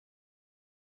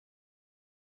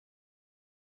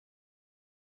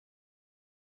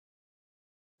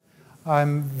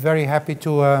I'm very happy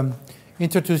to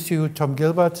introduce you Tom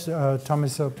Gilbert. Tom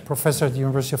is a professor at the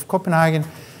University of Copenhagen.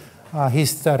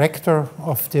 He's director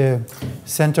of the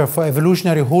Center for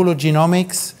Evolutionary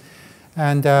Hologenomics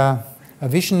and a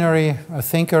visionary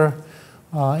thinker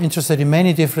interested in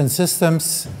many different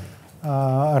systems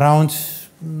around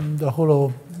the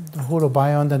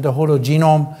holobiont and the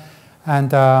hologenome.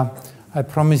 And I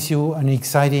promise you an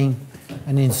exciting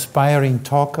and inspiring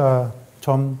talk.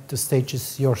 Tom, the stage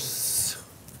is yours.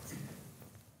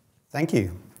 Thank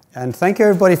you. And thank you,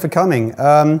 everybody, for coming.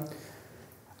 I've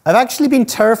actually been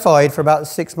terrified for about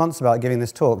 6 months about giving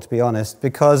this talk, to be honest,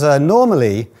 because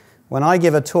normally, when I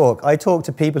give a talk, I talk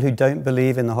to people who don't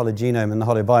believe in the hologenome and the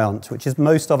holobiont, which is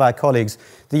most of our colleagues.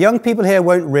 The young people here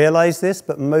won't realize this,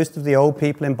 but most of the old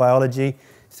people in biology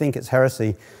think it's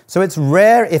heresy. So it's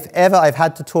rare, if ever, I've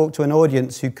had to talk to an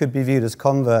audience who could be viewed as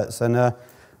converts. And I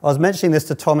was mentioning this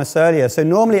to Thomas earlier. So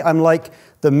normally I'm like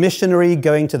the missionary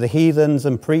going to the heathens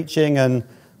and preaching, and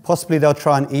possibly they'll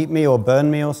try and eat me or burn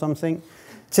me or something.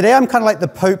 Today I'm kind of like the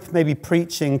Pope, maybe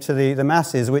preaching to the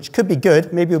masses, which could be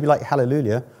good. Maybe you'll be like,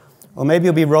 hallelujah. Or maybe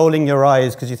you'll be rolling your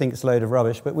eyes because you think it's a load of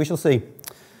rubbish, but we shall see.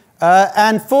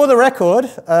 And for the record,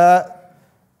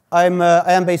 I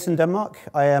am based in Denmark.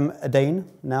 I am a Dane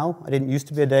now. I didn't used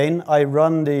to be a Dane. I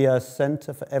run the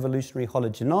Center for Evolutionary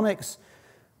Hologenomics,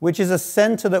 which is a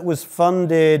center that was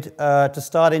funded to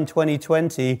start in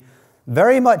 2020,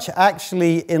 very much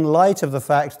actually in light of the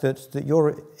fact that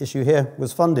your issue here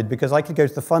was funded, because I could go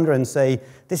to the funder and say,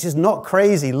 this is not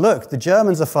crazy, look, the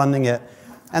Germans are funding it.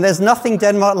 And there's nothing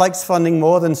Denmark likes funding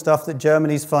more than stuff that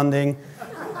Germany's funding.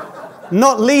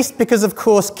 Not least because, of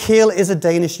course, Kiel is a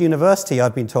Danish university,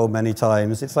 I've been told many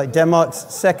times. It's like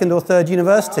Denmark's second or third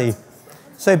university.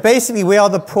 So basically, we are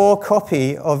the poor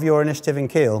copy of your initiative in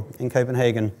Kiel, in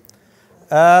Copenhagen.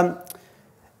 Yeah,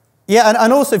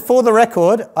 and also, for the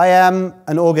record, I am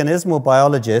an organismal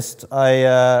biologist.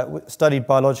 I studied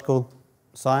biological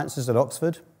sciences at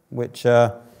Oxford, which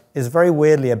is very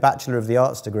weirdly a Bachelor of the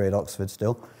Arts degree at Oxford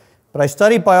still. But I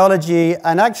studied biology,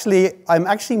 and I'm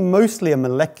actually mostly a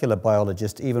molecular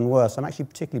biologist, even worse. I'm actually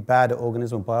particularly bad at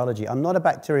organismal biology. I'm not a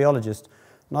bacteriologist,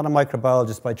 not a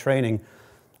microbiologist by training.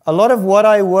 A lot of what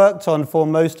I worked on for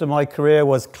most of my career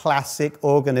was classic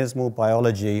organismal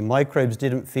biology. Microbes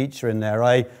didn't feature in there.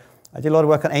 I did a lot of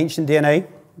work on ancient DNA,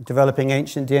 developing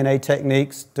ancient DNA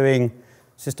techniques, doing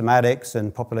systematics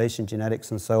and population genetics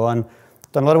and so on.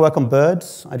 Done a lot of work on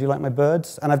birds. I do like my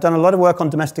birds. And I've done a lot of work on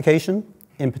domestication,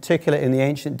 in particular in the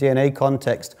ancient DNA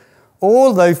context,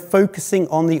 although focusing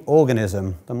on the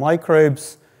organism. The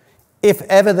microbes, if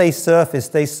ever they surface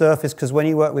because when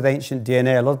you work with ancient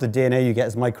DNA, a lot of the DNA you get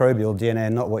is microbial DNA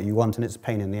and not what you want, and it's a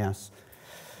pain in the ass.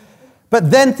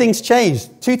 But then things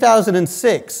changed.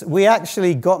 2006, we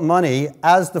actually got money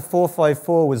as the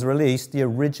 454 was released, the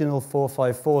original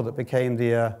 454 that became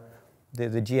the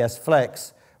GS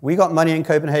Flex. We got money in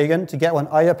Copenhagen to get one.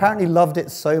 I apparently loved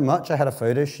it so much, I had a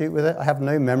photo shoot with it. I have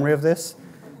no memory of this,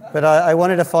 but I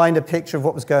wanted to find a picture of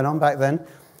what was going on back then.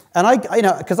 And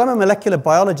because I'm a molecular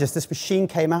biologist, this machine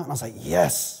came out and I was like,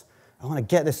 yes, I want to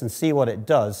get this and see what it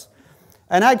does.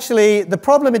 And actually, the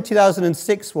problem in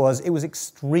 2006 was it was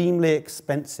extremely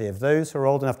expensive. Those who are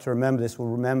old enough to remember this will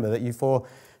remember that for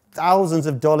thousands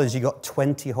of dollars, you got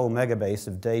 20 whole megabase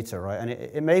of data, right? And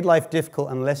it made life difficult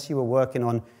unless you were working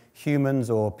on humans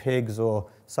or pigs or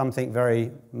something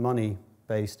very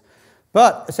money-based.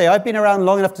 But, I've been around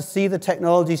long enough to see the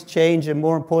technologies change and,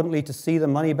 more importantly, to see the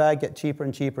money bag get cheaper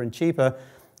and cheaper and cheaper.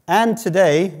 And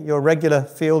today, your regular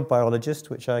field biologist,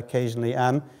 which I occasionally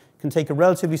am, can take a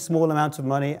relatively small amount of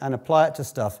money and apply it to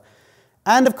stuff.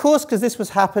 And, of course, because this was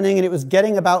happening and it was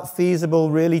getting about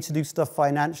feasible, really, to do stuff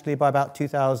financially by about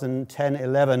 2010,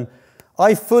 11,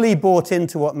 I fully bought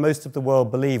into what most of the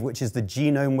world believe, which is the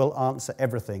genome will answer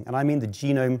everything. And I mean the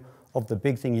genome of the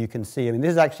big thing you can see. I mean,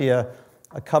 this is actually a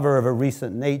cover of a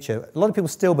recent Nature. A lot of people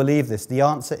still believe this. The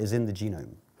answer is in the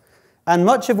genome. And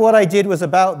much of what I did was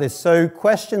about this. So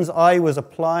questions I was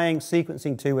applying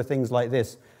sequencing to were things like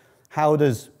this. How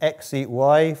does X eat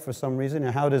Y for some reason?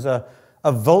 How does a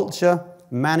vulture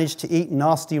manage to eat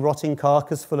nasty rotting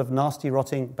carcass full of nasty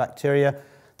rotting bacteria?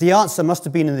 The answer must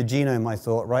have been in the genome, I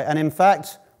thought, right? And in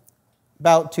fact,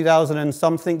 about 2000 and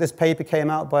something, this paper came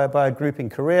out by a group in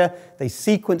Korea. They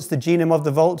sequenced the genome of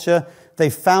the vulture. They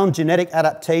found genetic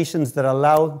adaptations that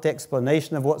allowed the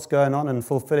explanation of what's going on and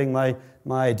fulfilling my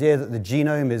idea that the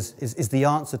genome is the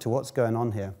answer to what's going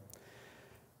on here.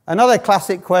 Another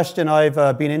classic question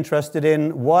I've been interested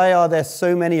in, why are there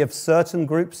so many of certain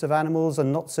groups of animals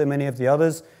and not so many of the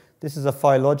others? This is a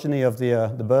phylogeny of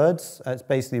the birds. It's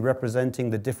basically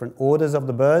representing the different orders of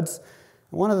the birds.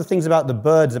 One of the things about the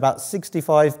birds, about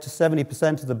 65 to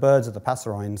 70% of the birds are the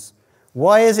passerines.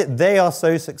 Why is it they are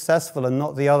so successful and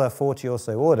not the other 40 or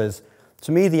so orders?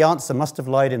 To me, the answer must have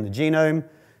lied in the genome.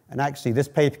 And actually, this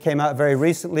paper came out very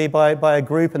recently by a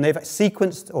group, and they've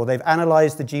sequenced, or they've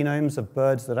analyzed the genomes of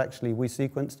birds that actually we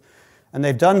sequenced. And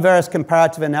they've done various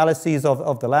comparative analyses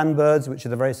of the land birds, which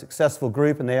are a very successful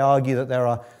group, and they argue that there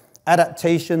are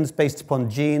adaptations based upon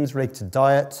genes related to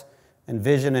diet and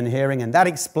vision and hearing, and that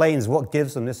explains what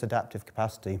gives them this adaptive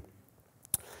capacity.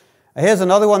 Here's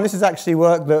another one. This is actually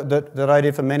work that I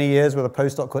did for many years with a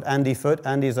postdoc called Andy Foote.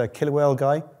 Andy's a killer whale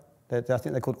guy. I think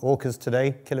they're called orcas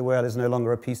today. Killer whale is no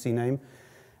longer a PC name.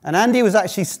 And Andy was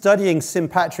actually studying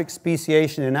sympatric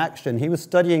speciation in action. He was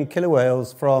studying killer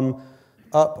whales from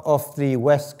up off the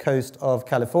west coast of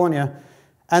California.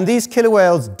 And these killer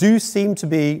whales do seem to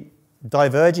be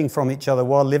diverging from each other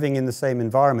while living in the same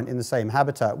environment, in the same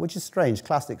habitat, which is strange,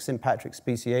 classic sympatric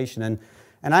speciation. And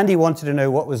Andy wanted to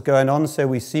know what was going on, so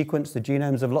we sequenced the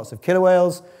genomes of lots of killer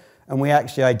whales, and we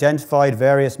actually identified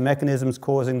various mechanisms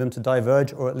causing them to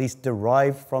diverge, or at least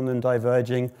derive from them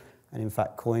diverging, and in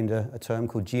fact coined a term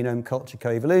called genome culture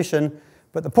coevolution.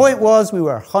 But the point was, we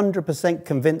were 100%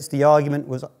 convinced the argument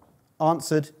was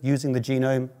answered using the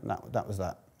genome, and that was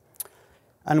that.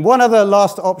 And one other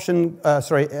last option,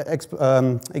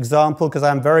 example, because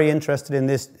I'm very interested in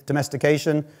this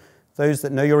domestication. Those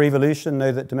that know your evolution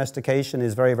know that domestication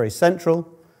is very, very central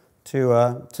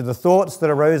to the thoughts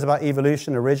that arose about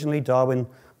evolution originally. Darwin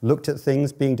looked at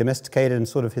things being domesticated and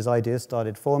sort of his ideas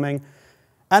started forming.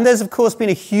 And there's, of course, been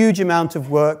a huge amount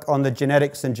of work on the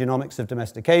genetics and genomics of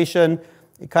domestication.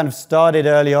 It kind of started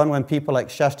early on when people like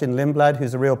Kerstin Lindblad,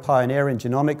 who's a real pioneer in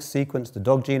genomics, sequenced the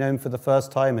dog genome for the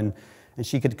first time, and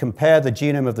she could compare the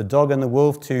genome of the dog and the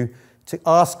wolf to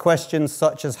ask questions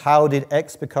such as how did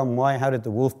X become Y, how did the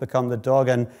wolf become the dog,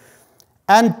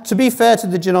 and to be fair to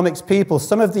the genomics people,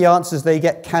 some of the answers they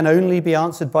get can only be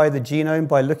answered by the genome,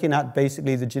 by looking at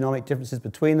basically the genomic differences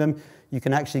between them. You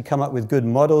can actually come up with good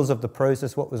models of the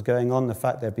process, what was going on, the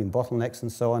fact there have been bottlenecks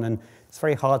and so on, and it's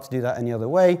very hard to do that any other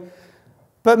way.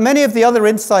 But many of the other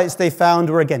insights they found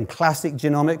were, again, classic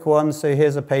genomic ones. So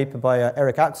here's a paper by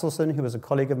Erik Axelsson, who was a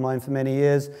colleague of mine for many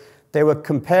years. They were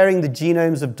comparing the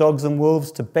genomes of dogs and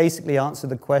wolves to basically answer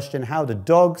the question, how do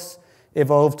dogs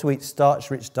evolve to eat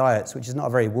starch-rich diets, which is not a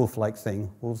very wolf-like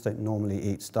thing. Wolves don't normally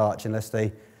eat starch unless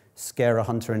they scare a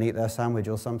hunter and eat their sandwich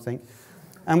or something.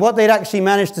 And what they'd actually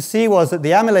managed to see was that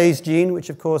the amylase gene, which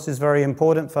of course is very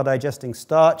important for digesting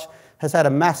starch, has had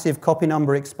a massive copy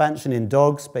number expansion in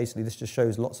dogs. Basically, this just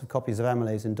shows lots of copies of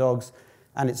amylase in dogs,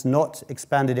 and it's not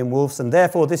expanded in wolves, and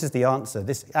therefore this is the answer.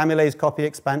 This amylase copy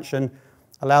expansion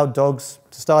allowed dogs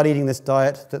to start eating this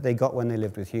diet that they got when they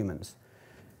lived with humans.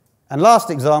 And last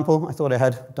example, I thought I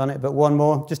had done it, but one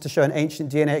more, just to show an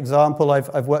ancient DNA example.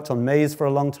 I've worked on maize for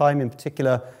a long time, in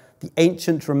particular the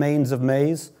ancient remains of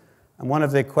maize. And one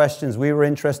of the questions we were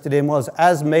interested in was,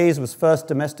 as maize was first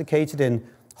domesticated in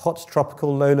hot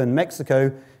tropical lowland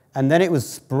Mexico, and then it was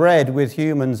spread with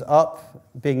humans up,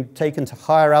 being taken to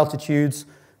higher altitudes,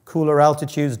 cooler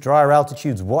altitudes, drier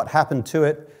altitudes, what happened to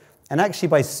it? And actually,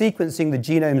 by sequencing the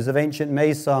genomes of ancient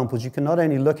maize samples, you can not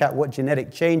only look at what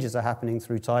genetic changes are happening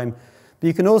through time, but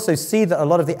you can also see that a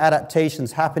lot of the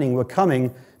adaptations happening were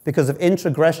coming because of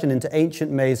introgression into ancient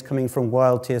maize coming from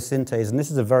wild teosintase. And this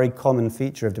is a very common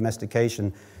feature of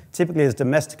domestication. Typically, as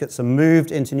domesticates are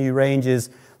moved into new ranges,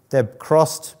 they're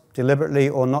crossed deliberately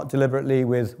or not deliberately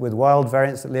with wild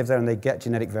variants that live there, and they get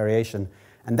genetic variation.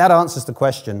 And that answers the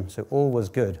question, so all was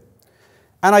good.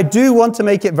 And I do want to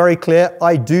make it very clear,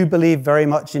 I do believe very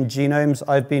much in genomes.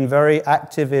 I've been very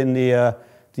active in the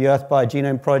Earth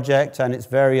Biogenome Project and its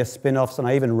various spin-offs, and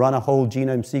I even run a whole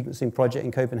genome sequencing project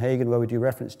in Copenhagen where we do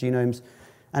reference genomes.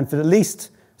 And for at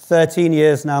least 13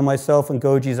 years now, myself and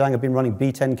Goji Zhang have been running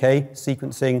B10K,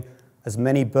 sequencing as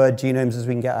many bird genomes as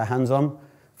we can get our hands on.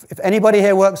 If anybody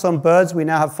here works on birds, we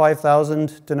now have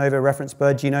 5,000 de novo reference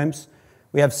bird genomes.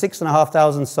 We have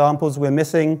 6,500 samples. We're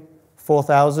missing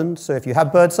 4,000. So if you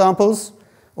have bird samples,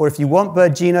 or if you want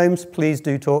bird genomes, please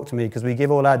do talk to me, because we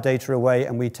give all our data away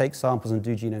and we take samples and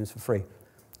do genomes for free.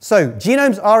 So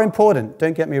genomes are important,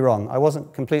 don't get me wrong. I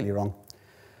wasn't completely wrong.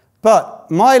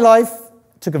 But my life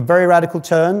took a very radical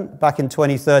turn back in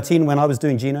 2013 when I was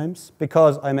doing genomes,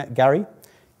 because I met Gary.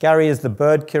 Gary is the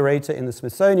bird curator in the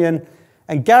Smithsonian,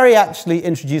 and Gary actually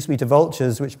introduced me to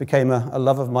vultures, which became a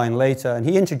love of mine later. And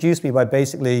he introduced me by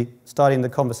basically starting the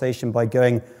conversation by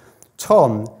going,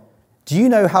 Tom, do you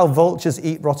know how vultures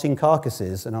eat rotting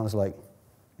carcasses? And I was like,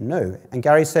 no. And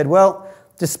Gary said, well,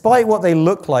 despite what they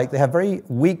look like, they have very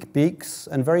weak beaks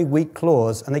and very weak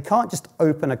claws, and they can't just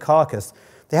open a carcass.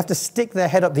 they have to stick their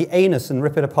head up the anus and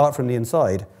rip it apart from the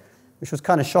inside, which was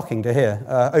kind of shocking to hear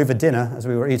over dinner as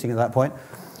we were eating at that point.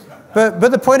 But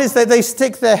the point is that they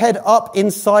stick their head up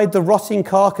inside the rotting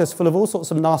carcass full of all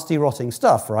sorts of nasty rotting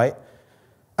stuff, right?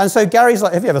 And so Gary's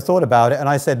like, have you ever thought about it? And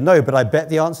I said, no, but I bet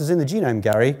the answer's in the genome,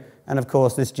 Gary. And of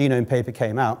course, this genome paper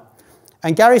came out.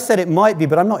 And Gary said it might be,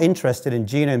 but I'm not interested in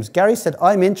genomes. Gary said,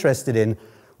 I'm interested in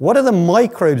what are the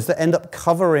microbes that end up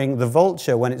covering the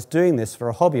vulture when it's doing this for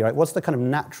a hobby, right? What's the kind of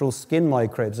natural skin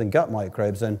microbes and gut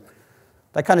microbes? And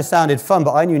that kind of sounded fun,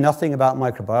 but I knew nothing about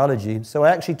microbiology. So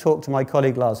I actually talked to my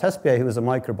colleague Lars Hespeir, who was a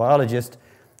microbiologist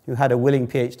who had a willing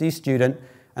PhD student,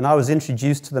 and I was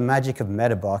introduced to the magic of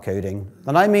metabarcoding.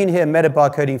 And I mean here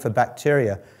metabarcoding for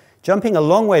bacteria. Jumping a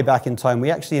long way back in time,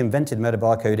 we actually invented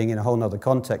metabarcoding in a whole other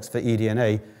context for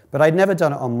eDNA, but I'd never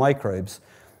done it on microbes.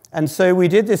 And so we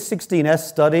did this 16S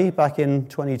study back in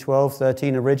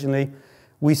 2012-13 originally.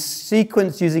 We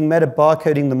sequenced using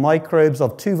metabarcoding the microbes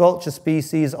of 2 vulture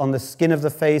species on the skin of the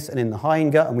face and in the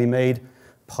hindgut, and we made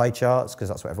pie charts, because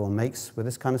that's what everyone makes with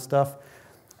this kind of stuff.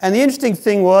 And the interesting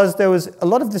thing was there was a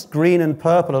lot of this green and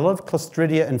purple, a lot of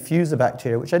Clostridia and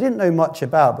Fusobacteria, which I didn't know much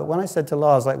about. But when I said to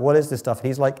Lars, like, what is this stuff? And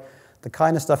he's like, the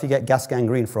kind of stuff you get gas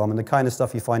gangrene from and the kind of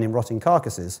stuff you find in rotting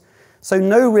carcasses. So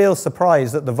no real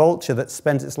surprise that the vulture that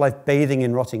spent its life bathing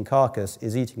in rotting carcass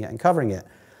is eating it and covering it.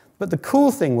 But the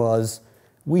cool thing was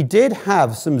we did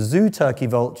have some zoo turkey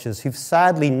vultures who've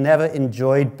sadly never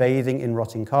enjoyed bathing in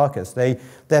rotting carcass.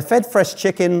 They're fed fresh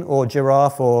chicken or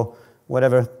giraffe or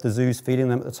whatever the zoo's feeding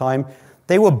them at the time.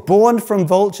 They were born from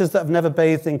vultures that have never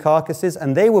bathed in carcasses,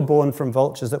 and they were born from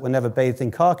vultures that were never bathed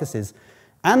in carcasses.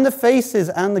 And the faces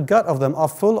and the gut of them are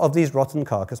full of these rotten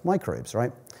carcass microbes,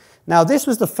 right? Now, this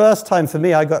was the first time for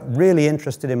me I got really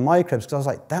interested in microbes, because I was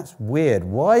like, that's weird.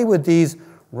 Why would these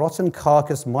rotten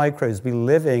carcass microbes be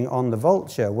living on the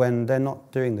vulture when they're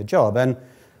not doing the job? And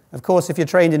of course, if you're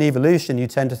trained in evolution, you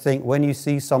tend to think when you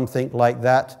see something like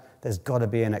that, there's got to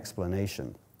be an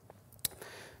explanation.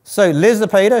 So Liz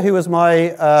Zepeda, who was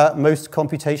my most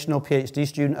computational PhD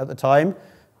student at the time,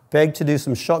 begged to do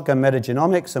some shotgun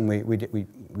metagenomics, and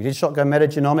we did shotgun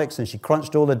metagenomics, and she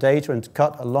crunched all the data, and to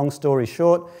cut a long story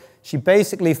short, she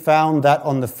basically found that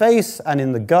on the face and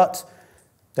in the gut,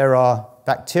 there are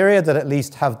bacteria that at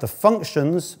least have the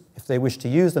functions, if they wish to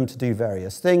use them, to do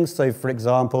various things. So for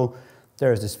example,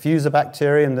 there is this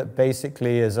Fusobacterium that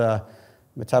basically is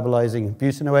metabolizing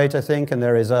butanoate, I think, and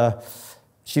there is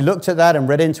she looked at that and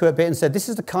read into it a bit and said, this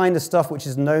is the kind of stuff which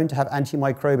is known to have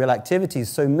antimicrobial activities.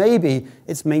 So maybe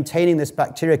it's maintaining this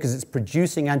bacteria because it's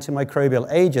producing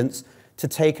antimicrobial agents to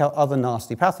take out other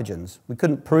nasty pathogens. We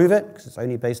couldn't prove it because it's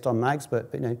only based on mags, but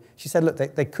you know, she said, look,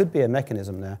 there could be a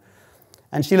mechanism there.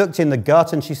 And she looked in the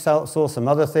gut and she saw some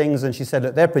other things, and she said,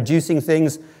 look, they're producing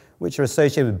things which are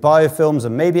associated with biofilms,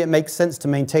 and maybe it makes sense to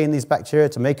maintain these bacteria,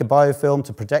 to make a biofilm,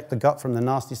 to protect the gut from the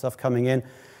nasty stuff coming in.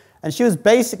 And she was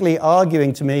basically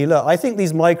arguing to me, look, I think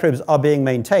these microbes are being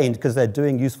maintained because they're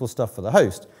doing useful stuff for the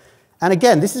host. And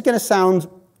again, this is going to sound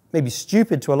maybe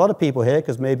stupid to a lot of people here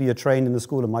because maybe you're trained in the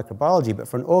School of Microbiology, but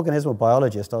for an organismal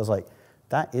biologist, I was like,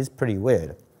 that is pretty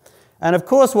weird. And of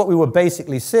course, what we were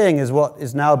basically seeing is what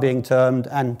is now being termed,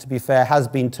 and to be fair, has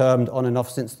been termed on and off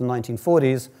since the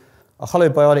 1940s, a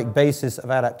holobiotic basis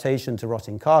of adaptation to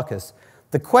rotting carcass.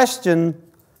 The question,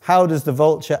 how does the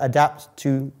vulture adapt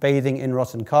to bathing in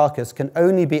rotten carcass, can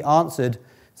only be answered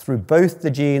through both the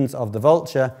genes of the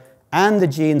vulture and the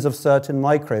genes of certain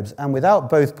microbes. And without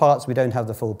both parts, we don't have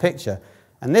the full picture.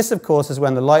 And this, of course, is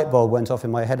when the light bulb went off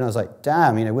in my head, and I was like,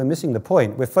 damn, you know, we're missing the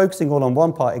point. We're focusing all on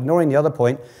one part, ignoring the other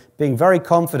point, being very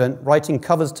confident, writing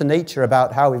covers to Nature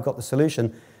about how we've got the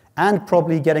solution, and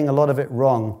probably getting a lot of it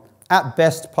wrong. At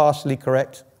best, partially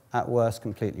correct, at worst,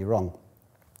 completely wrong.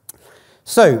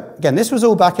 So, again, this was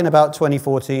all back in about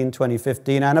 2014,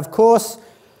 2015, and of course,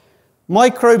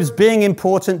 microbes being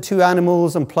important to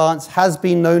animals and plants has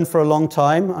been known for a long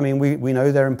time. I mean, we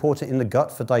know they're important in the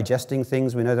gut for digesting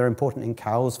things. We know they're important in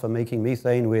cows for making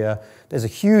methane. There's a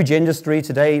huge industry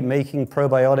today making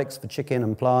probiotics for chicken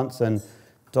and plants and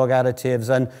dog additives.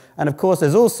 And of course,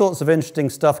 there's all sorts of interesting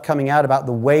stuff coming out about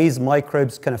the ways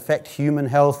microbes can affect human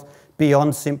health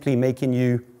beyond simply making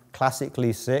you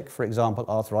classically sick, for example,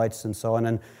 arthritis and so on.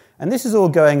 And this is all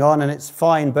going on, and it's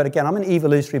fine, but again, I'm an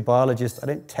evolutionary biologist. I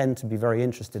don't tend to be very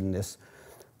interested in this.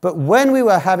 But when we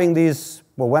were having these,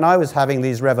 well, when I was having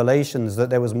these revelations that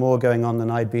there was more going on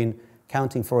than I'd been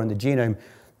counting for in the genome,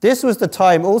 this was the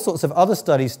time all sorts of other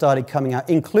studies started coming out,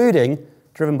 including,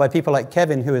 driven by people like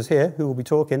Kevin, who is here, who will be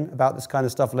talking about this kind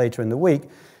of stuff later in the week,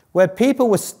 where people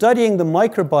were studying the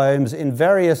microbiomes in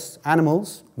various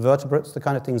animals, vertebrates, the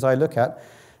kind of things I look at,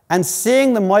 and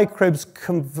seeing the microbes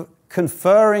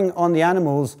conferring on the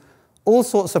animals all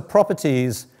sorts of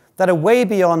properties that are way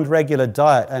beyond regular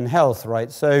diet and health,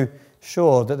 right? So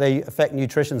sure, that they affect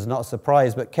nutrition is not a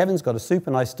surprise, but Kevin's got a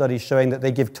super nice study showing that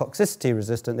they give toxicity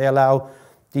resistant. They allow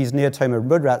these Neotoma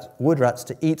wood rats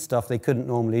to eat stuff they couldn't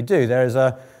normally do. There is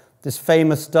this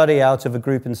famous study out of a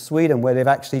group in Sweden where they've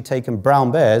actually taken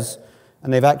brown bears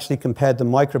and they've actually compared the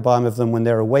microbiome of them when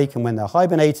they're awake and when they're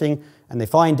hibernating, and they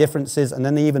find differences, and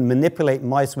then they even manipulate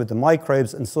mice with the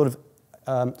microbes and sort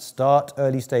of start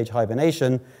early stage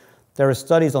hibernation. There are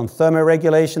studies on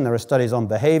thermoregulation, there are studies on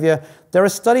behavior, there are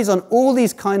studies on all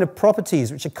these kind of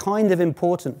properties which are kind of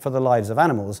important for the lives of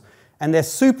animals, and they're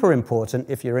super important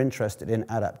if you're interested in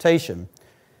adaptation.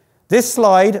 This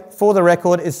slide, for the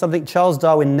record, is something Charles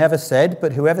Darwin never said,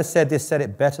 but whoever said this said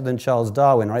it better than Charles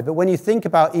Darwin, right? But when you think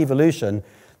about evolution,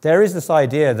 there is this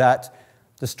idea that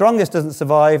the strongest doesn't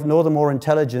survive, nor the more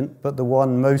intelligent, but the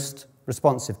one most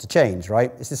responsive to change,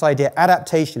 right? It's this idea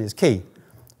adaptation is key.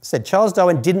 I said Charles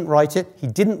Darwin didn't write it. He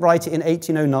didn't write it in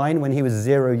 1809 when he was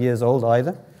 0 years old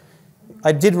either.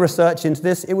 I did research into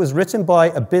this. It was written by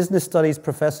a business studies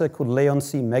professor called Leon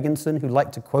C. Megginson, who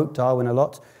liked to quote Darwin a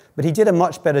lot. But he did a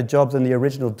much better job than the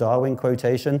original Darwin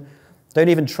quotation. Don't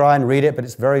even try and read it, but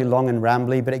it's very long and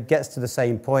rambly, but it gets to the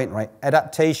same point, right?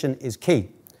 Adaptation is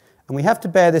key. And we have to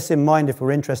bear this in mind if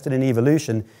we're interested in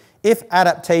evolution. If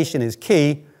adaptation is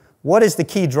key, what is the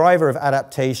key driver of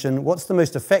adaptation? What's the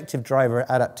most effective driver of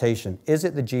adaptation? Is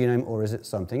it the genome or is it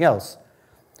something else?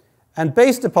 And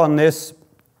based upon this,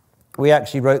 we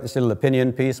actually wrote this little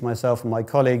opinion piece, myself and my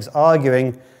colleagues,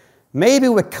 arguing maybe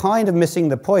we're kind of missing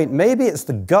the point. Maybe it's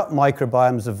the gut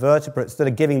microbiomes of vertebrates that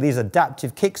are giving these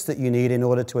adaptive kicks that you need in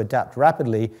order to adapt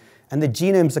rapidly, and the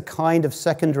genome's a kind of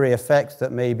secondary effect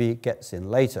that maybe gets in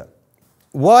later.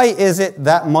 Why is it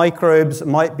that microbes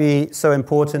might be so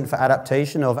important for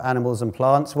adaptation of animals and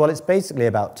plants? Well, it's basically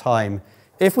about time.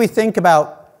 If we think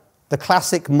about the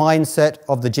classic mindset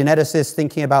of the geneticist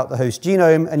thinking about the host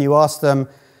genome, and you ask them,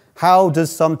 how does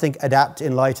something adapt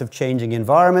in light of changing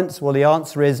environments? Well, the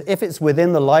answer is, if it's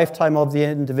within the lifetime of the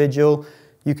individual,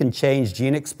 you can change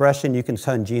gene expression, you can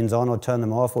turn genes on or turn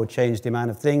them off or change the amount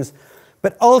of things.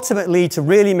 But ultimately, to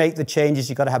really make the changes,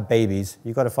 you've got to have babies.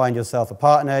 You've got to find yourself a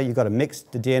partner, you've got to mix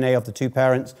the DNA of the two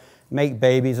parents, make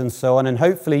babies and so on, and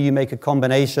hopefully you make a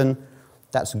combination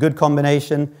that's a good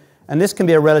combination. And this can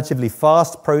be a relatively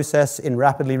fast process in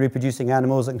rapidly reproducing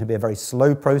animals. It can be a very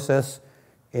slow process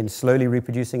in slowly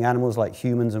reproducing animals like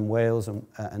humans and whales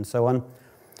and so on.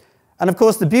 And of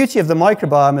course, the beauty of the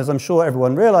microbiome, as I'm sure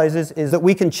everyone realizes, is that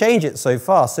we can change it so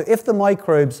fast. So if the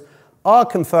microbes are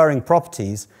conferring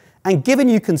properties, and given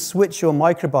you can switch your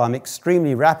microbiome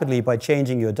extremely rapidly by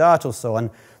changing your diet or so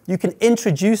on, you can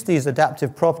introduce these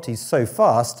adaptive properties so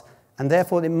fast, and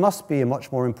therefore it must be a much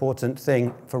more important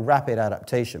thing for rapid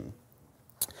adaptation.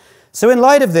 So in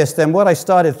light of this, then, what I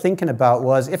started thinking about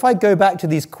was, if I go back to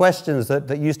these questions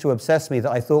that used to obsess me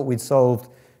that I thought we'd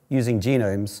solved using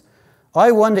genomes,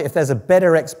 I wonder if there's a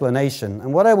better explanation.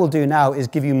 And what I will do now is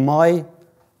give you my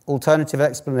alternative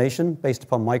explanation based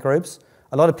upon microbes.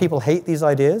 A lot of people hate these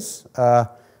ideas.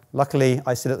 Luckily,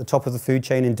 I sit at the top of the food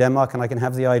chain in Denmark and I can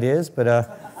have the ideas,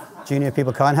 but junior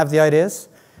people can't have the ideas.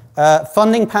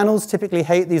 Funding panels typically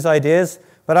hate these ideas,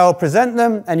 but I'll present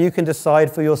them and you can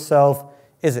decide for yourself,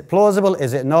 is it plausible,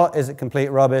 is it not, is it complete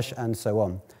rubbish, and so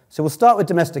on. So we'll start with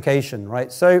domestication,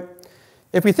 right? So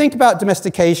if we think about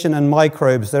domestication and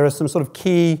microbes, there are some sort of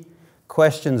key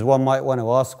questions one might want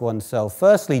to ask oneself.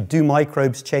 Firstly, do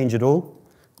microbes change at all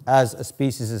as a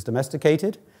species is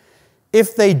domesticated?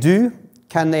 If they do,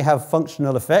 can they have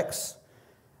functional effects?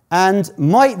 And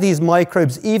might these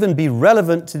microbes even be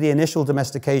relevant to the initial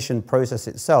domestication process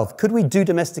itself? Could we do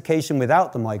domestication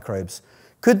without the microbes?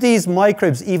 Could these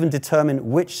microbes even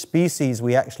determine which species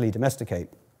we actually domesticate?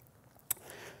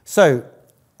 So,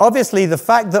 obviously, the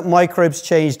fact that microbes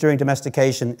change during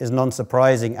domestication is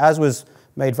non-surprising. As was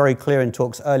made very clear in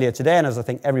talks earlier today, and as I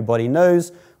think everybody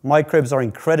knows, microbes are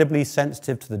incredibly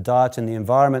sensitive to the diet and the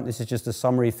environment. This is just a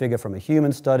summary figure from a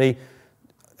human study.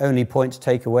 Only point to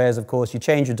take away is, of course, you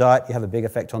change your diet, you have a big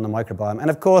effect on the microbiome.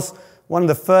 And of course, one of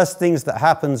the first things that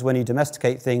happens when you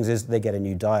domesticate things is they get a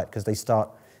new diet because they start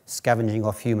scavenging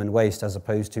off human waste as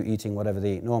opposed to eating whatever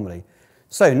they eat normally.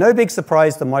 So no big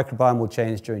surprise the microbiome will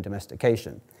change during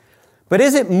domestication. But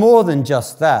is it more than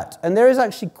just that? And there is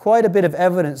actually quite a bit of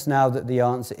evidence now that the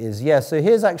answer is yes. So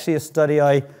here's actually a study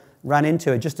I ran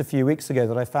into just a few weeks ago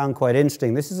that I found quite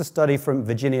interesting. This is a study from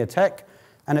Virginia Tech.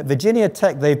 And at Virginia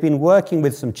Tech, they've been working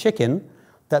with some chicken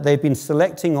that they've been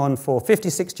selecting on for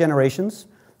 56 generations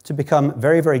to become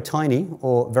very, very tiny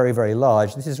or very, very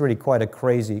large. This is really quite a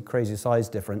crazy, crazy size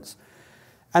difference.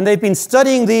 And they've been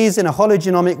studying these in a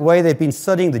hologenomic way. They've been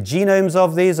studying the genomes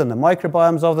of these and the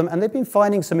microbiomes of them, and they've been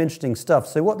finding some interesting stuff.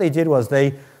 So what they did was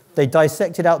they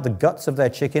dissected out the guts of their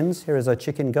chickens. Here is a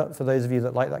chicken gut for those of you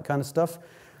that like that kind of stuff.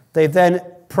 They've then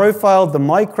profiled the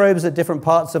microbes at different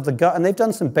parts of the gut, and they've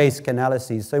done some basic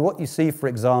analyses. So what you see, for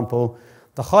example,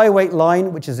 the high weight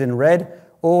line, which is in red,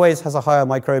 always has a higher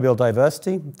microbial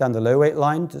diversity than the low weight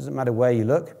line. Doesn't matter where you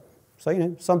look. So, you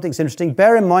know, something's interesting.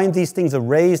 Bear in mind, these things are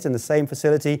raised in the same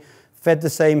facility, fed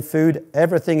the same food.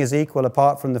 Everything is equal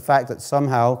apart from the fact that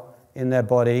somehow in their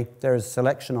body there is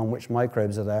selection on which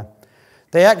microbes are there.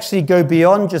 They actually go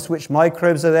beyond just which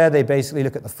microbes are there. They basically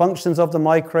look at the functions of the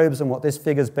microbes, and what this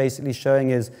figure is basically showing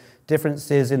is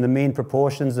differences in the mean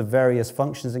proportions of various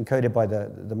functions encoded by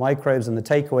the microbes, and the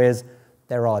takeaway is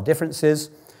there are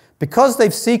differences. Because they've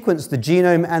sequenced the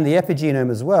genome and the epigenome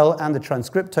as well, and the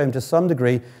transcriptome to some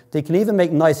degree, they can even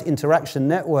make nice interaction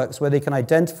networks where they can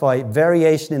identify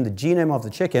variation in the genome of the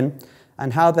chicken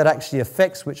and how that actually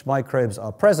affects which microbes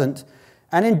are present.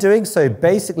 And in doing so,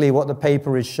 basically what the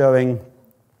paper is showing,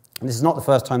 and this is not the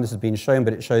first time this has been shown,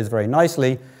 but it shows very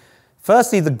nicely.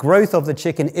 Firstly, the growth of the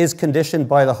chicken is conditioned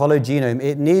by the hologenome.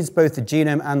 It needs both the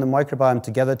genome and the microbiome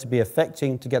together to be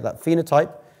affecting to get that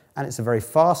phenotype, and it's a very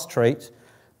fast trait.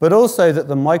 But also that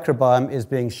the microbiome is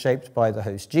being shaped by the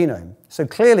host genome. So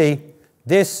clearly,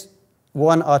 this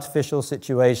one artificial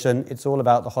situation, it's all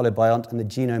about the holobiont, and the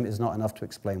genome is not enough to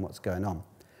explain what's going on.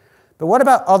 But what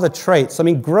about other traits? I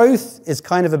mean, growth is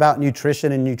kind of about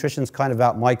nutrition, and nutrition is kind of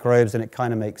about microbes, and it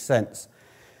kind of makes sense.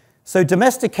 So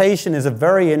domestication is a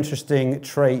very interesting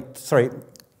trait. Sorry,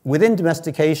 within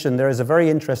domestication, there is a very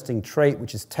interesting trait,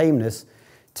 which is tameness.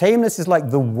 Tameness is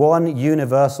like the one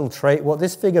universal trait. What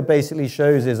this figure basically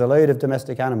shows is a load of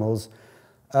domestic animals,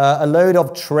 a load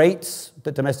of traits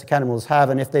that domestic animals have,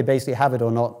 and if they basically have it or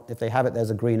not. If they have it, there's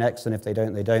a green X, and if they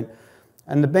don't, they don't.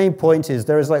 And the main point is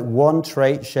there is like one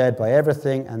trait shared by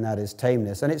everything, and that is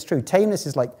tameness. And it's true, tameness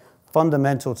is like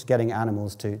fundamental to getting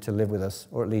animals to live with us,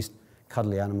 or at least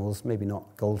cuddly animals, maybe not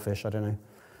goldfish, I don't know.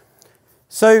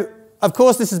 So, of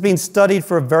course, this has been studied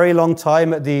for a very long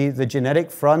time at the genetic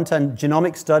front, and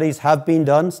genomic studies have been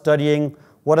done, studying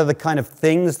what are the kind of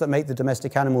things that make the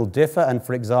domestic animal differ. And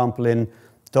for example, in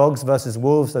dogs versus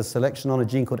wolves, there's selection on a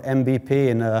gene called MBP.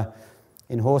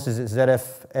 In horses, it's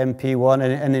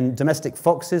ZFMP1. And in domestic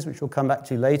foxes, which we'll come back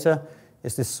to later,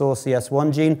 it's this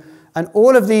SORCS1 gene. And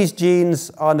all of these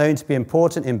genes are known to be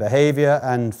important in behavior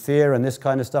and fear and this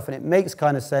kind of stuff. And it makes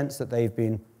kind of sense that they've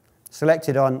been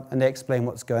selected on, and they explain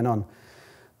what's going on.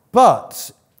 But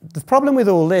the problem with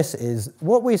all this is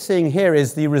what we're seeing here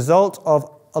is the result of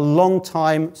a long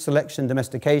time selection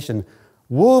domestication.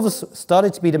 Wolves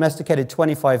started to be domesticated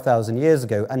 25,000 years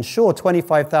ago, and sure,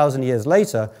 25,000 years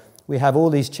later, we have all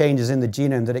these changes in the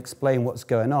genome that explain what's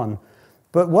going on.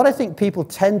 But what I think people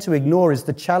tend to ignore is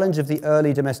the challenge of the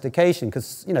early domestication,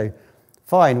 because, you know,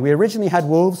 fine, we originally had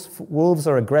wolves. Wolves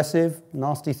are aggressive,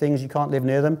 nasty things, you can't live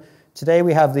near them. Today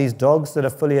we have these dogs that are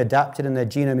fully adapted and their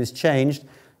genome is changed.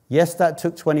 Yes, that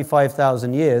took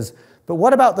 25,000 years, but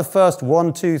what about the first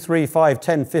 1, 2, 3, 5,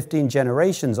 10, 15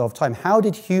 generations of time? How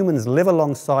did humans live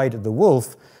alongside the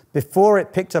wolf before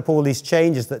it picked up all these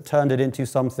changes that turned it into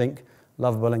something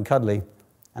lovable and cuddly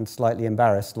and slightly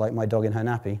embarrassed, like my dog in her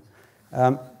nappy?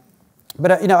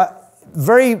 You know,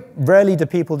 very rarely do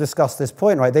people discuss this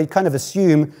point, right? They kind of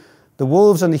assume the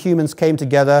wolves and the humans came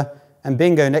together, and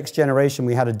bingo, next generation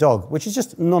we had a dog, which is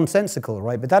just nonsensical,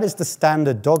 right? But that is the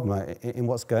standard dogma in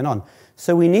what's going on.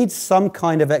 So we need some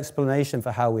kind of explanation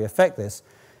for how we affect this.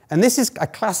 And this is a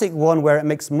classic one where it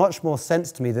makes much more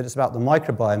sense to me that it's about the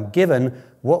microbiome, given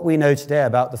what we know today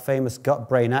about the famous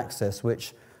gut-brain axis,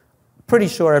 which I'm pretty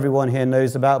sure everyone here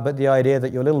knows about, but the idea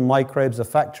that your little microbes are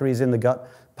factories in the gut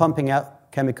pumping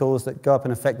out chemicals that go up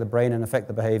and affect the brain and affect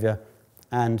the behavior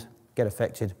and get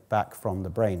affected back from the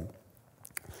brain.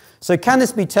 So can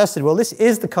this be tested? Well, this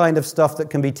is the kind of stuff that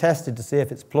can be tested to see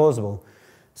if it's plausible.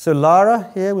 So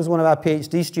Lara here was one of our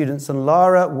PhD students, and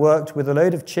Lara worked with a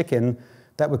load of chicken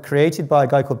that were created by a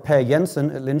guy called Per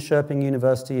Jensen at Linköping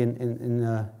University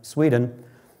in Sweden.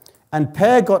 And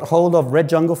Per got hold of red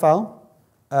jungle fowl,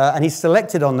 and he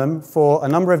selected on them for a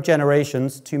number of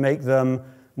generations to make them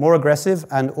more aggressive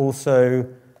and also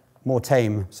more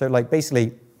tame. So like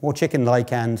basically more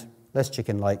chicken-like and less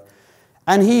chicken-like.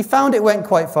 And he found it went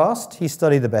quite fast. He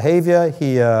studied the behavior,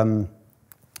 he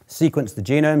sequenced the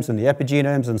genomes and the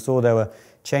epigenomes and saw there were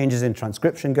changes in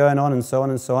transcription going on and so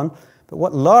on and so on. But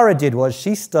what Lara did was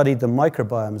she studied the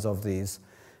microbiomes of these.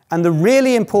 And the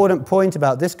really important point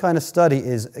about this kind of study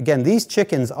is, again, these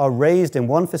chickens are raised in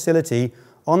one facility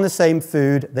on the same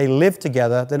food, they live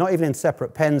together, they're not even in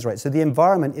separate pens, right? So the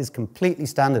environment is completely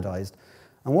standardized.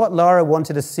 And what Lara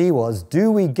wanted to see was,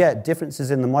 do we get differences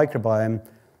in the microbiome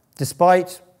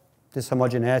despite this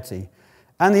homogeneity?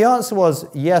 And the answer was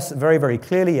yes, very, very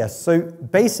clearly yes. So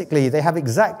basically, they have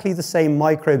exactly the same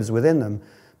microbes within them,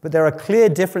 but there are clear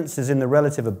differences in the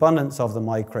relative abundance of the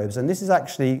microbes, and this is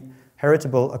actually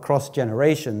heritable across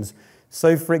generations.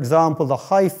 So, for example, the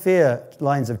high fear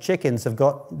lines of chickens have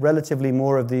got relatively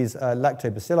more of these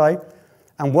lactobacilli.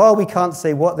 And while we can't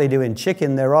say what they do in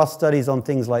chicken, there are studies on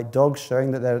things like dogs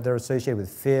showing that they're associated with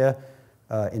fear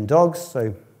in dogs.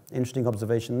 So, interesting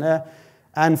observation there.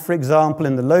 And, for example,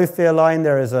 in the low fear line,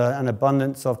 there is an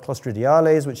abundance of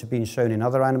clostridiales, which have been shown in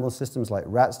other animal systems like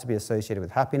rats to be associated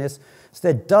with happiness.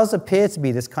 So there does appear to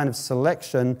be this kind of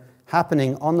selection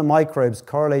happening on the microbes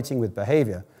correlating with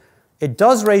behavior. It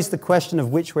does raise the question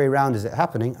of which way around is it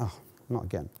happening. Oh, not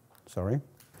again. Sorry.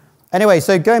 Anyway,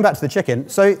 so going back to the chicken.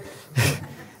 So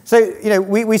you know,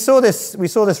 we saw this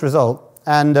result,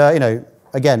 and you know,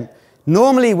 again,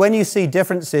 normally when you see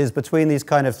differences between these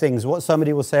kind of things, what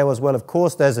somebody will say was, well, of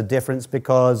course there's a difference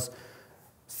because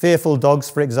fearful dogs,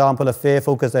 for example, are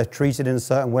fearful because they're treated in a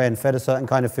certain way and fed a certain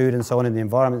kind of food and so on, and the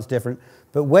environment's different.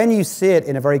 But when you see it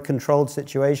in a very controlled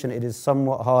situation, it is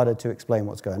somewhat harder to explain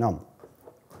what's going on.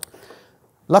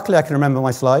 Luckily, I can remember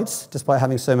my slides, despite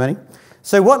having so many.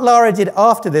 So what Lara did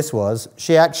after this was,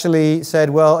 she actually said,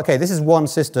 well, okay, this is one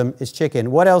system, it's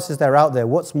chicken. What else is there out there?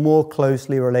 What's more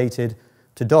closely related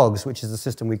to dogs, which is the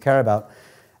system we care about?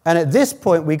 And at this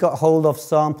point, we got hold of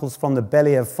samples from the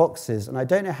Belyaev foxes. And I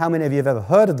don't know how many of you have ever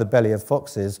heard of the Belyaev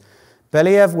foxes.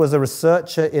 Belyaev was a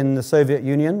researcher in the Soviet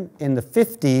Union in the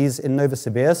 50s in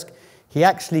Novosibirsk. He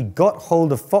actually got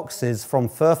hold of foxes from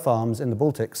fur farms in the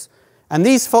Baltics. And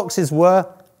these foxes were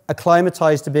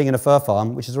acclimatized to being in a fur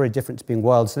farm, which is very different to being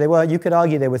wild. So they were, you could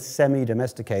argue they were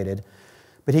semi-domesticated.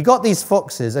 But he got these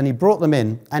foxes and he brought them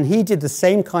in, and he did the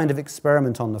same kind of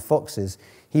experiment on the foxes.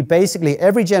 He basically,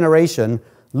 every generation,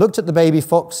 looked at the baby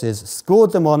foxes,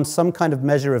 scored them on some kind of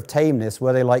measure of tameness,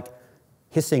 were they like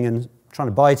hissing and trying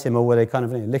to bite him, or were they kind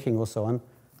of licking or so on.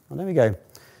 Well, there we go.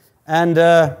 And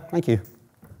thank you.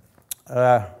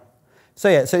 So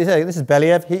this is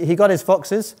Belyaev. He got his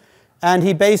foxes, and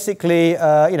he basically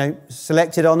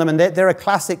selected on them, and they're a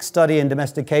classic study in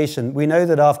domestication. We know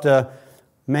that after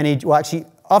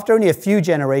after only a few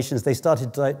generations, they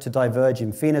started to diverge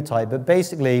in phenotype, but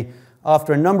basically,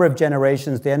 after a number of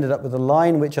generations, they ended up with a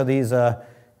line which are these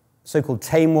so-called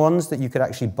tame ones that you could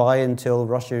actually buy until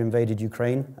Russia invaded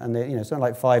Ukraine, and they're something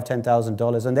like $5,000,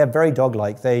 $10,000, and they're very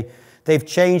dog-like. They've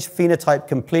changed phenotype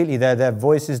completely. Their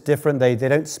voice is different. They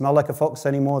don't smell like a fox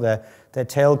anymore. Their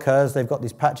tail curves. They've got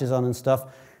these patches on and stuff.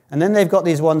 And then they've got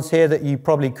these ones here that you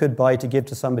probably could buy to give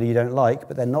to somebody you don't like,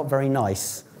 but they're not very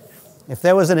nice. If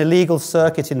there was an illegal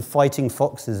circuit in fighting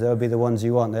foxes, they would be the ones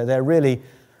you want. They're really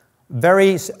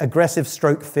very aggressive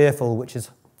stroke fearful, which is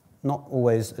not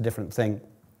always a different thing.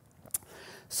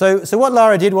 So what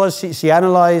Lara did was she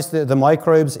analyzed the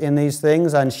microbes in these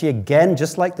things, and she again,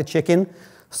 just like the chicken,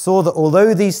 saw that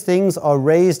although these things are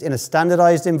raised in a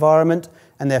standardized environment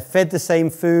and they're fed the same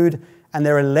food and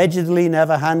they're allegedly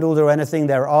never handled or anything,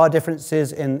 there are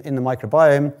differences in the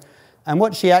microbiome. And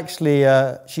what she actually,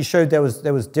 she showed there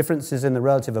was differences in the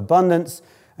relative abundance.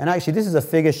 And actually, this is a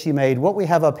figure she made. What we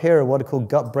have up here are what are called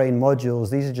gut-brain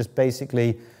modules. These are just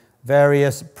basically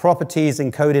various properties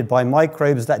encoded by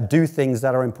microbes that do things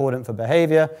that are important for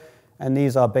behavior. And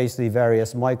these are basically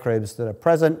various microbes that are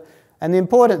present. And the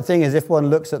important thing is if one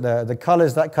looks at the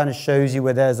colors, that kind of shows you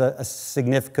where there's a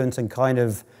significant and kind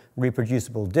of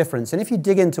reproducible difference. And if you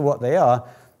dig into what they are,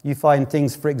 you find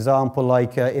things, for example,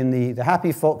 like in the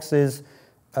happy foxes,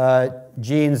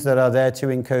 genes that are there to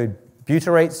encode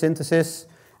butyrate synthesis.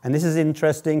 And this is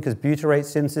interesting because butyrate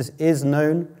synthesis is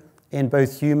known in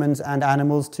both humans and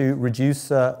animals to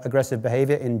reduce aggressive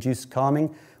behavior, induce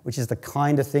calming, which is the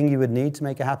kind of thing you would need to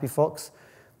make a happy fox.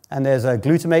 And there's a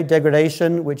glutamate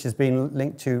degradation, which has been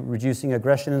linked to reducing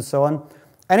aggression and so on.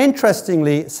 And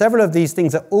interestingly, several of these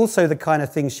things are also the kind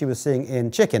of things she was seeing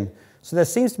in chicken. So there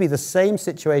seems to be the same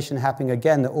situation happening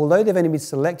again, that although they've only been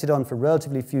selected on for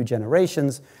relatively few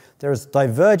generations, there is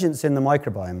divergence in the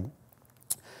microbiome.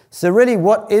 So really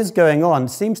what is going on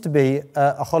seems to be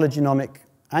a hologenomic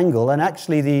angle, and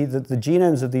actually the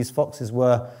genomes of these foxes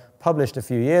were published a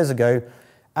few years ago.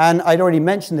 And I'd already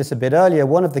mentioned this a bit earlier.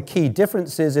 One of the key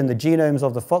differences in the genomes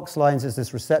of the fox lines is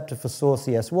this receptor for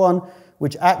SORCS1,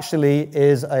 which actually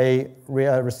is a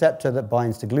receptor that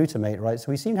binds to glutamate, right?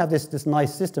 So we seem to have this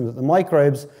nice system that the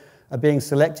microbes are being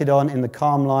selected on in the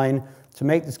CALM line to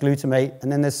make this glutamate,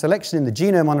 and then there's selection in the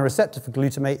genome on a receptor for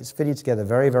glutamate. It's fitting together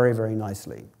very, very, very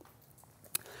nicely.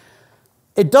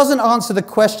 It doesn't answer the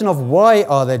question of why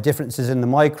are there differences in the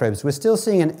microbes. We're still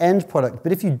seeing an end product,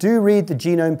 but if you do read the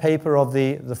genome paper of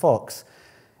the fox,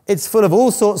 it's full of all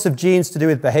sorts of genes to do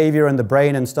with behavior and the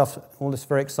brain and stuff, all this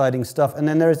very exciting stuff, and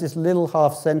then there is this little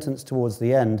half sentence towards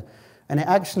the end, and it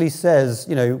actually says,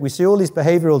 you know, we see all these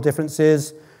behavioral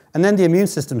differences, and then the immune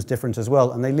system's different as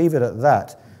well, and they leave it at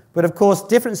that. But of course,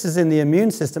 differences in the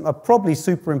immune system are probably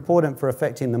super important for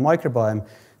affecting the microbiome.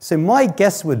 So my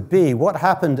guess would be what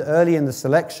happened early in the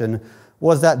selection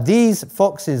was that these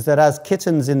foxes that as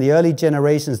kittens in the early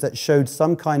generations that showed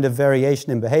some kind of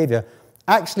variation in behavior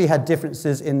actually had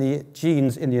differences in the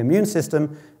genes in the immune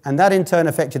system, and that in turn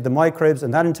affected the microbes,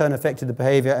 and that in turn affected the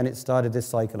behavior, and it started this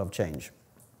cycle of change.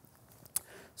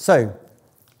 So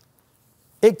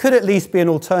it could at least be an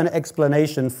alternate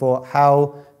explanation for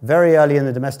how very early in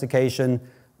the domestication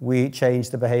we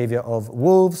changed the behavior of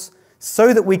wolves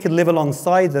so that we could live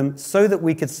alongside them, so that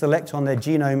we could select on their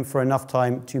genome for enough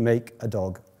time to make a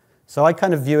dog. So I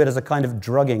kind of view it as a kind of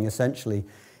drugging, essentially.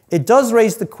 It does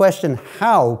raise the question,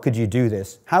 how could you do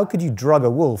this? How could you drug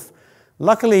a wolf?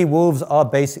 Luckily, wolves are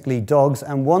basically dogs,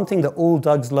 and one thing that all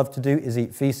dogs love to do is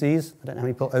eat feces. I don't know how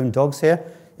many people own dogs here.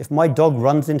 If my dog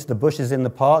runs into the bushes in the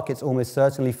park, it's almost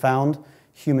certainly found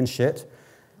human shit.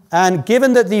 And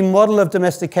given that the model of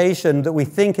domestication that we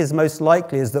think is most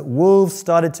likely is that wolves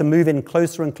started to move in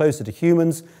closer and closer to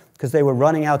humans because they were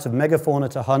running out of megafauna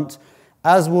to hunt,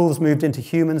 as wolves moved into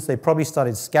humans, they probably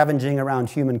started scavenging around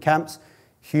human camps.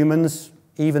 Humans,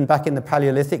 even back in the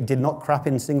Paleolithic, did not crap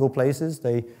in single places.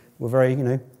 They were very,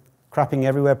 crapping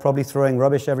everywhere, probably throwing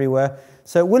rubbish everywhere.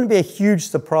 So it wouldn't be a huge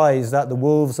surprise that the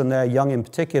wolves, and their young in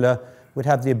particular, would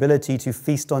have the ability to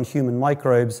feast on human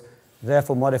microbes,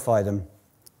 therefore modify them.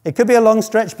 It could be a long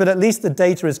stretch, but at least the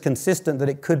data is consistent that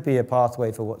it could be a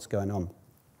pathway for what's going on.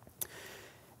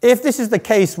 If this is the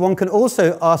case, one can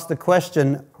also ask the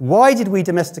question, why did we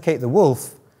domesticate the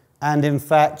wolf and in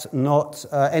fact not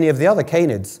any of the other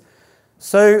canids?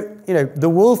 So, the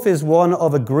wolf is one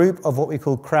of a group of what we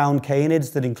call crowned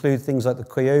canids that include things like the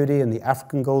coyote and the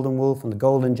African golden wolf and the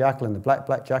golden jackal and the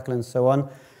black jackal and so on.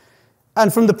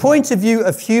 And from the point of view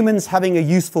of humans having a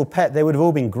useful pet, they would have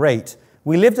all been great.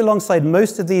 We lived alongside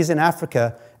most of these in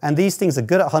Africa, and these things are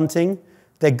good at hunting,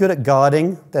 they're good at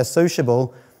guarding, they're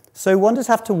sociable. So one just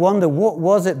have to wonder, what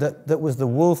was it that was the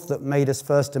wolf that made us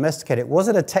first domesticate it? Was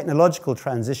it a technological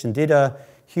transition? Did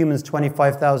humans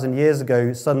 25,000 years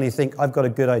ago suddenly think, I've got a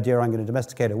good idea, I'm going to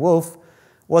domesticate a wolf?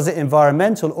 Was it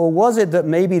environmental, or was it that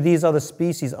maybe these other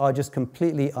species are just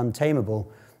completely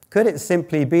untamable? Could it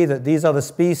simply be that these other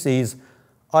species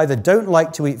either don't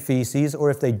like to eat feces, or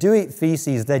if they do eat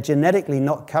feces, they're genetically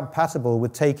not compatible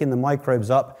with taking the microbes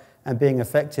up and being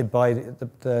affected by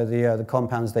the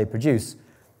compounds they produce?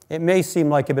 It may seem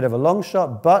like a bit of a long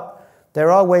shot, but there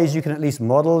are ways you can at least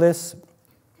model this.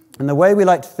 And the way we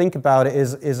like to think about it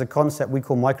is a concept we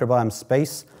call microbiome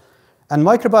space. And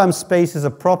microbiome space is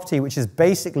a property which is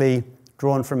basically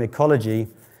drawn from ecology,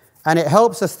 and it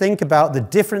helps us think about the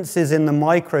differences in the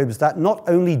microbes that not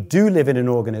only do live in an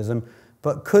organism,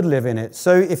 but could live in it.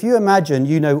 So if you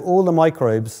imagine all the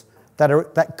microbes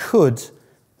that could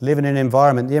live in an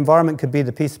environment. The environment could be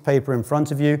the piece of paper in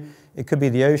front of you, it could be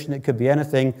the ocean, it could be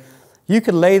anything. You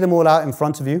could lay them all out in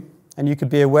front of you, and you could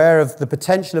be aware of the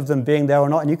potential of them being there or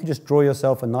not, and you could just draw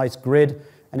yourself a nice grid.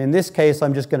 And in this case,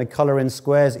 I'm just going to color in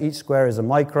squares. Each square is a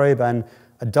microbe, and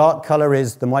a dark color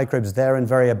is the microbe's there and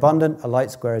very abundant. A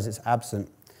light square is it's absent.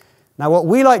 Now, what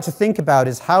we like to think about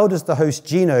is how does the host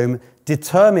genome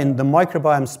determine the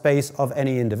microbiome space of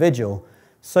any individual?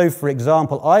 So, for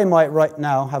example, I might right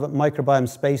now have a microbiome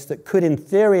space that could, in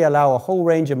theory, allow a whole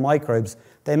range of microbes.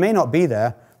 They may not be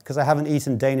there because I haven't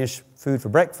eaten Danish food for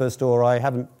breakfast, or I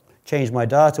haven't changed my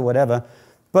diet or whatever.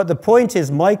 But the point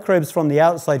is, microbes from the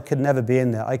outside could never be in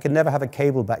there. I could never have a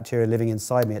cable bacteria living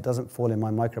inside me. It doesn't fall in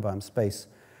my microbiome space.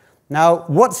 Now,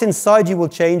 what's inside you will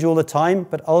change all the time,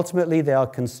 but ultimately they are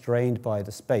constrained by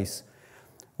the space.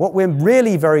 What we're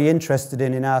really very interested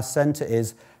in our center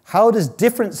is how does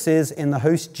differences in the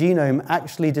host genome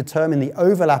actually determine the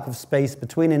overlap of space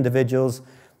between individuals,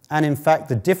 and in fact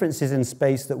the differences in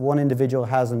space that one individual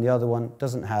has and the other one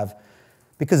doesn't have.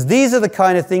 Because these are the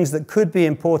kind of things that could be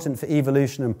important for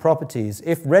evolution and properties.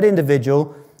 If red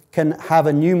individual can have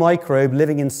a new microbe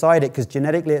living inside it because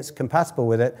genetically it's compatible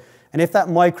with it, and if that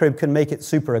microbe can make it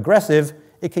super aggressive,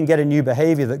 it can get a new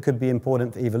behavior that could be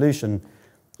important for evolution.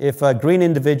 If a green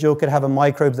individual could have a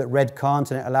microbe that red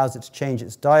can't and it allows it to change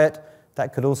its diet,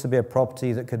 that could also be a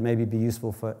property that could maybe be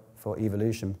useful for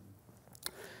evolution.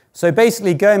 So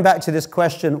basically, going back to this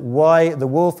question, why the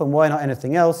wolf and why not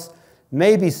anything else,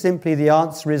 maybe simply the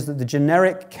answer is that the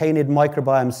generic canid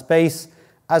microbiome space,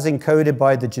 as encoded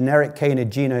by the generic canid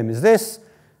genome, is this.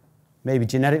 Maybe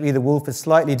genetically the wolf is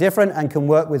slightly different and can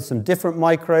work with some different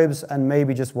microbes, and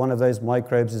maybe just one of those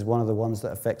microbes is one of the ones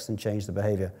that affects and changes the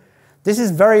behavior. This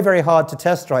is very, very hard to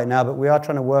test right now, but we are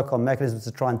trying to work on mechanisms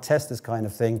to try and test this kind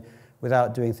of thing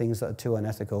without doing things that are too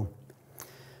unethical.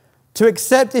 To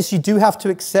accept this, you do have to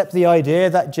accept the idea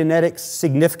that genetics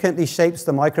significantly shapes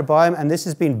the microbiome, and this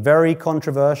has been very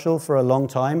controversial for a long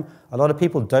time. A lot of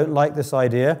people don't like this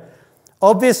idea.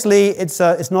 Obviously, it's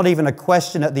not even a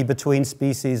question at the between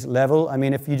species level. I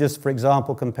mean, if you just, for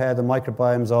example, compare the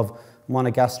microbiomes of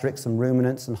monogastrics and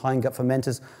ruminants and hindgut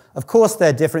fermenters, of course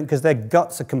they're different because their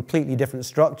guts are completely different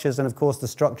structures, and of course the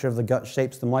structure of the gut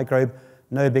shapes the microbe.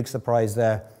 No big surprise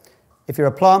there. If you're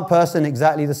a plant person,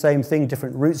 exactly the same thing.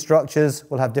 Different root structures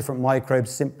will have different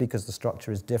microbes simply because the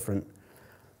structure is different.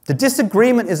 The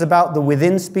disagreement is about the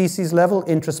within species level,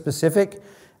 intraspecific.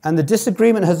 And the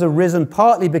disagreement has arisen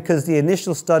partly because the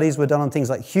initial studies were done on things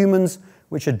like humans,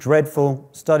 which are dreadful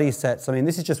study sets. I mean,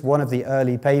 this is just one of the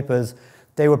early papers.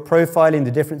 They were profiling the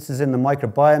differences in the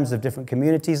microbiomes of different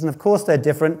communities. And of course, they're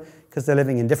different because they're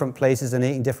living in different places and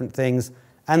eating different things.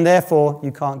 And therefore,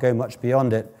 you can't go much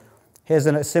beyond it. Here's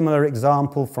a similar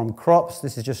example from crops.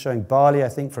 This is just showing barley, I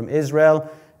think, from Israel.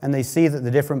 And they see that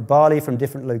the different barley from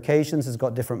different locations has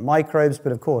got different microbes.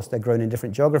 But of course, they're grown in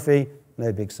different geography.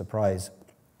 No big surprise.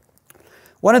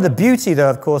 One of the beauty, though,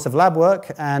 of course, of lab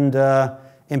work, and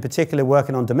in particular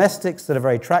working on domestics that are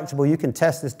very tractable, you can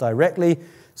test this directly.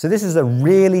 So this is a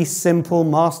really simple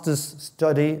master's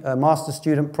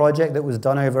student project that was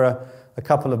done over a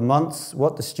couple of months.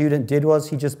 What the student did was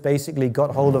he just basically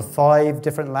got hold of 5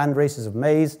 different land races of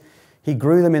maize. He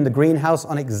grew them in the greenhouse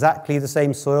on exactly the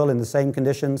same soil in the same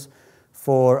conditions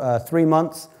for 3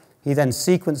 months. He then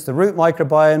sequenced the root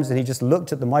microbiomes, and he just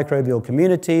looked at the microbial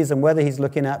communities and whether he's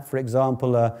looking at, for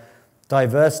example,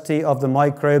 diversity of the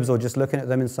microbes or just looking at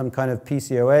them in some kind of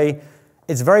PCOA.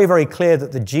 It's very, very clear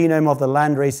that the genome of the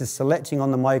landrace is selecting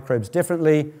on the microbes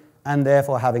differently and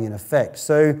therefore having an effect.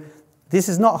 So this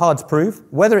is not hard to prove.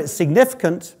 Whether it's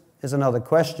significant is another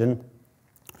question.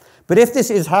 But if this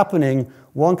is happening,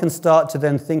 one can start to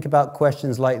then think about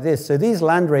questions like this. So these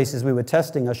landraces we were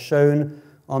testing are shown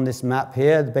on this map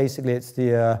here. Basically, it's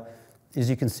the, as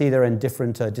you can see, they're in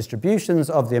different distributions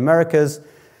of the Americas.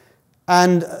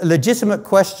 And a legitimate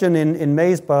question in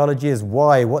maize biology is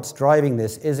why? What's driving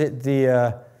this? Is it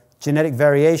the genetic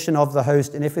variation of the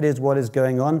host? And if it is, what is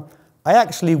going on? I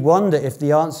actually wonder if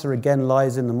the answer again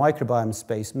lies in the microbiome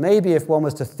space. Maybe if one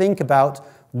was to think about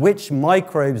which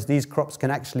microbes these crops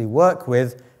can actually work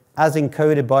with, as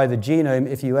encoded by the genome,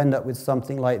 if you end up with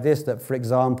something like this, that, for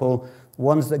example,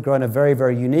 ones that grow in a very,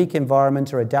 very unique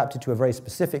environment are adapted to a very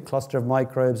specific cluster of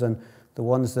microbes, and the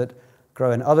ones that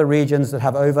grow in other regions that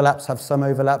have overlaps have some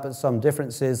overlap but some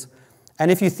differences. And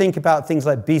if you think about things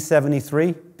like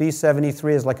B73,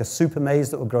 B73 is like a super maize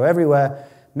that will grow everywhere.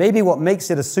 Maybe what makes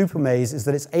it a super maize is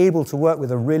that it's able to work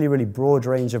with a really, really broad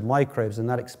range of microbes, and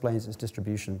that explains its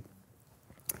distribution.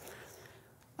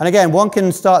 And again, one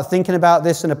can start thinking about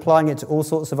this and applying it to all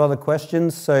sorts of other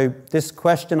questions. So this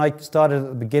question I started at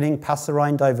the beginning,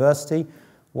 passerine diversity.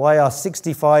 Why are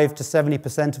 65 to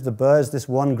 70% of the birds this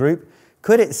one group?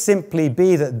 Could it simply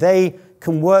be that they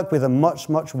can work with a much,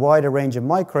 much wider range of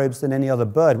microbes than any other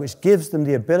bird, which gives them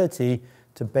the ability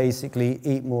to basically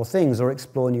eat more things or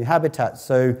explore new habitats?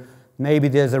 So maybe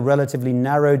there's a relatively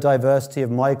narrow diversity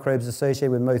of microbes associated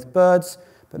with most birds,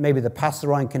 but maybe the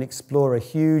passerine can explore a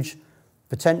huge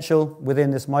potential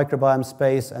within this microbiome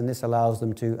space, and this allows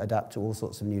them to adapt to all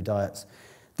sorts of new diets.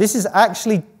 This is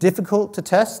actually difficult to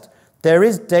test. There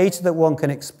is data that one can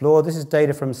explore. This is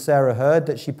data from Sarah Hurd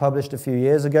that she published a few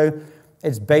years ago.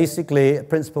 It's basically a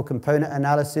principal component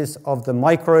analysis of the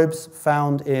microbes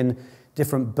found in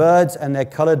different birds, and they're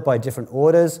colored by different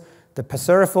orders. The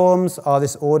passeriforms are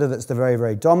this order that's the very,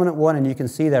 very dominant one, and you can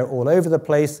see they're all over the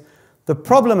place. The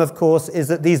problem, of course, is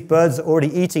that these birds are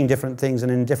already eating different things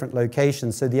and in different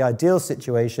locations. So the ideal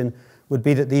situation would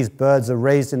be that these birds are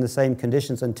raised in the same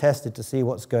conditions and tested to see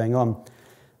what's going on.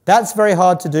 That's very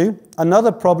hard to do.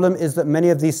 Another problem is that many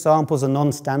of these samples are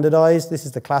non-standardized. This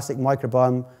is the classic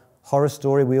microbiome horror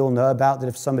story we all know about, that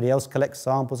if somebody else collects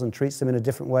samples and treats them in a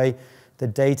different way, the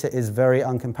data is very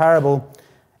uncomparable.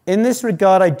 In this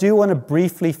regard, I do want to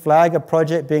briefly flag a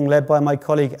project being led by my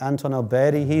colleague Anton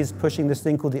Alberti. He's pushing this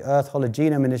thing called the Earth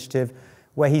Hologenome Initiative,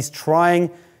 where he's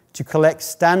trying to collect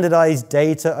standardized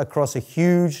data across a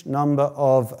huge number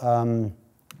of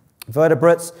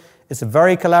vertebrates. It's a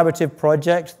very collaborative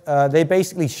project. They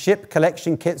basically ship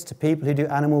collection kits to people who do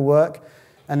animal work,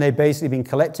 and they've basically been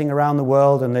collecting around the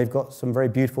world, and they've got some very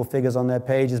beautiful figures on their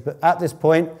pages. But at this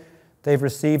point, they've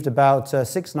received about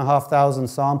 6,500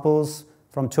 samples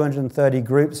from 230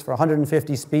 groups for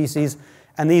 150 species,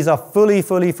 and these are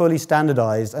fully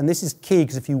standardized. And this is key,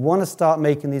 because if you want to start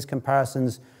making these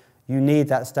comparisons, you need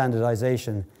that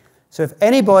standardization. So if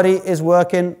anybody is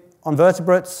working on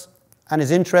vertebrates and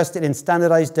is interested in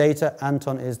standardized data,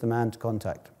 Anton is the man to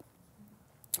contact.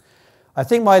 I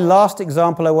think my last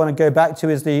example I want to go back to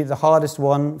is the hardest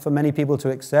one for many people to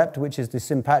accept, which is the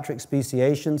sympatric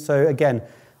speciation. So again,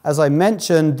 as I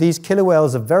mentioned, these killer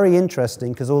whales are very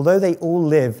interesting because although they all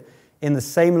live in the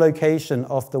same location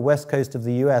off the west coast of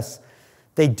the US,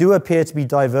 they do appear to be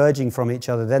diverging from each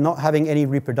other. They're not having any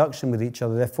reproduction with each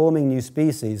other. They're forming new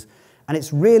species. And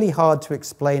it's really hard to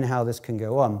explain how this can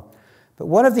go on. But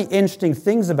one of the interesting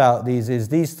things about these is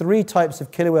these three types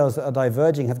of killer whales that are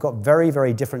diverging have got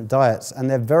very different diets, and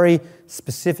they're very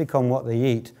specific on what they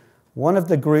eat. One of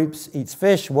the groups eats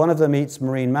fish, one of them eats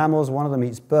marine mammals, one of them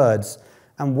eats birds.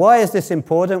 And why is this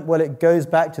important? Well, it goes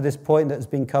back to this point that's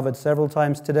been covered several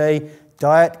times today.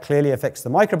 Diet clearly affects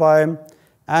the microbiome,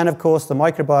 and of course the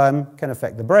microbiome can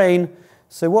affect the brain.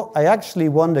 So what I actually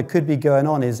wonder could be going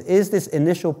on is this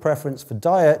initial preference for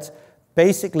diet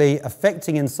basically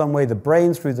affecting in some way the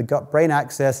brain through the gut-brain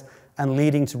axis and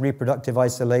leading to reproductive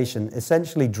isolation,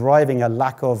 essentially driving a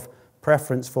lack of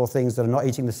preference for things that are not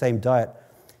eating the same diet.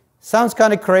 Sounds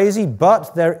kind of crazy,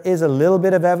 but there is a little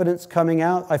bit of evidence coming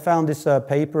out. I found this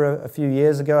paper a few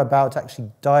years ago about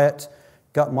actually diet,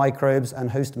 gut microbes,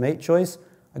 and host mate choice.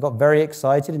 I got very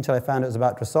excited until I found it was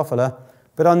about Drosophila.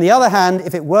 But on the other hand,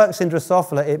 if it works in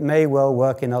Drosophila, it may well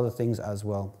work in other things as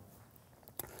well.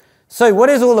 So what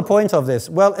is all the point of this?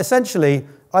 Well, essentially,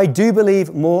 I do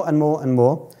believe more and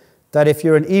more that if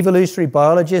you're an evolutionary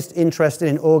biologist interested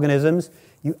in organisms,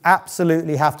 you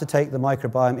absolutely have to take the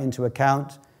microbiome into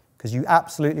account, because you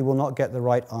absolutely will not get the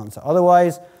right answer.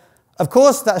 Otherwise, of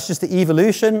course, that's just the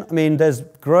evolution. I mean, there's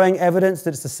growing evidence that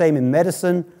it's the same in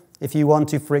medicine. If you want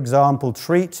to, for example,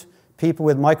 treat people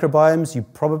with microbiomes, you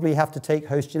probably have to take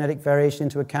host genetic variation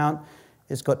into account.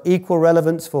 It's got equal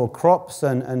relevance for crops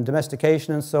and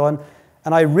domestication and so on.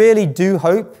 And I really do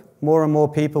hope more and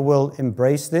more people will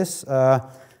embrace this.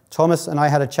 Thomas and I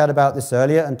had a chat about this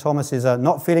earlier, and Thomas is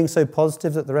not feeling so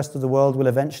positive that the rest of the world will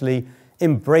eventually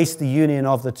embrace the union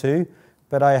of the two.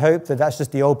 But I hope that that's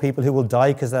just the old people who will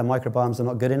die because their microbiomes are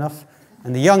not good enough.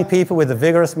 And the young people with the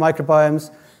vigorous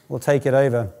microbiomes will take it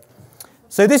over.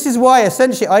 So this is why,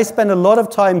 essentially, I spend a lot of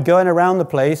time going around the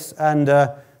place and,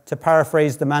 to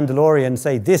paraphrase the Mandalorian,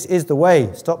 say, this is the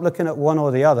way. Stop looking at one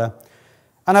or the other.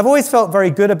 And I've always felt very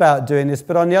good about doing this,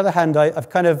 but on the other hand, I've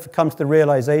kind of come to the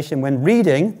realization when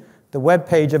reading the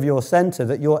webpage of your center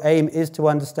that your aim is to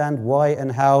understand why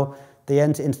and how they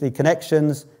enter into the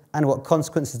connections and what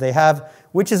consequences they have,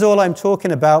 which is all I'm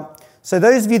talking about. So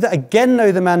those of you that again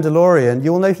know the Mandalorian,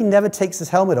 you'll know he never takes his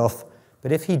helmet off.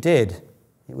 But if he did,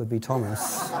 it would be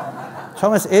Thomas.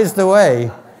 Thomas is the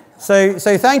way. So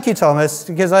thank you, Thomas,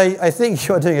 because I think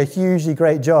you're doing a hugely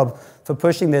great job for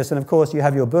pushing this. And of course, you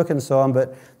have your book and so on,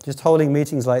 but just holding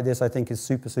meetings like this, I think, is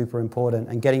super important,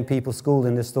 and getting people schooled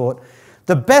in this thought.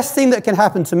 The best thing that can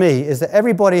happen to me is that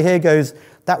everybody here goes,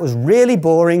 that was really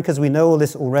boring because we know all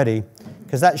this already,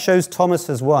 because that shows Thomas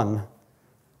has won.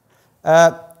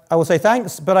 I will say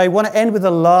thanks, but I want to end with the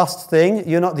last thing.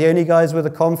 You're not the only guys with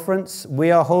a conference.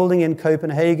 We are holding in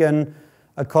Copenhagen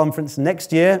a conference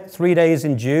next year, 3 days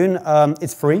in June.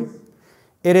 It's free.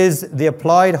 It is the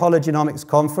Applied Hologenomics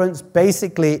Conference.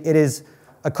 Basically, it is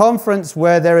a conference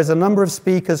where there is a number of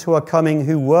speakers who are coming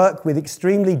who work with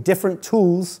extremely different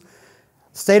tools,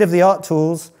 state-of-the-art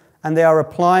tools, and they are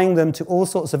applying them to all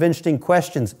sorts of interesting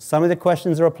questions. Some of the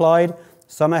questions are applied,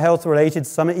 some are health-related,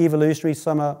 some are evolutionary,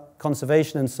 some are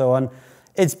conservation, and so on.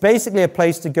 It's basically a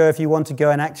place to go if you want to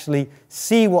go and actually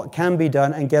see what can be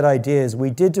done and get ideas. We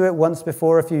did do it once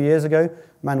before a few years ago.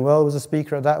 Manuel was a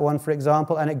speaker at that one, for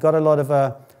example, and it got a lot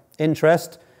of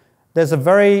interest. There's a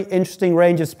very interesting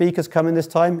range of speakers coming this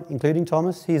time, including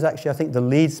Thomas. He's actually, I think, the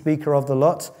lead speaker of the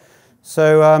lot.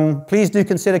 So please do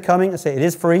consider coming. I say it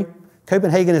is free.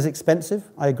 Copenhagen is expensive,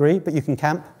 I agree, but you can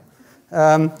camp.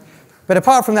 But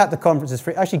apart from that, the conference is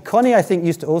free. Actually, Connie, I think,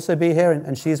 used to also be here,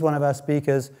 and she's one of our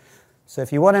speakers. So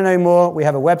if you want to know more, we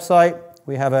have a website,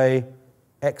 we have a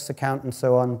X account and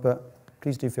so on, but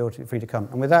please do feel free to come.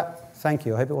 And with that, thank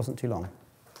you. I hope it wasn't too long.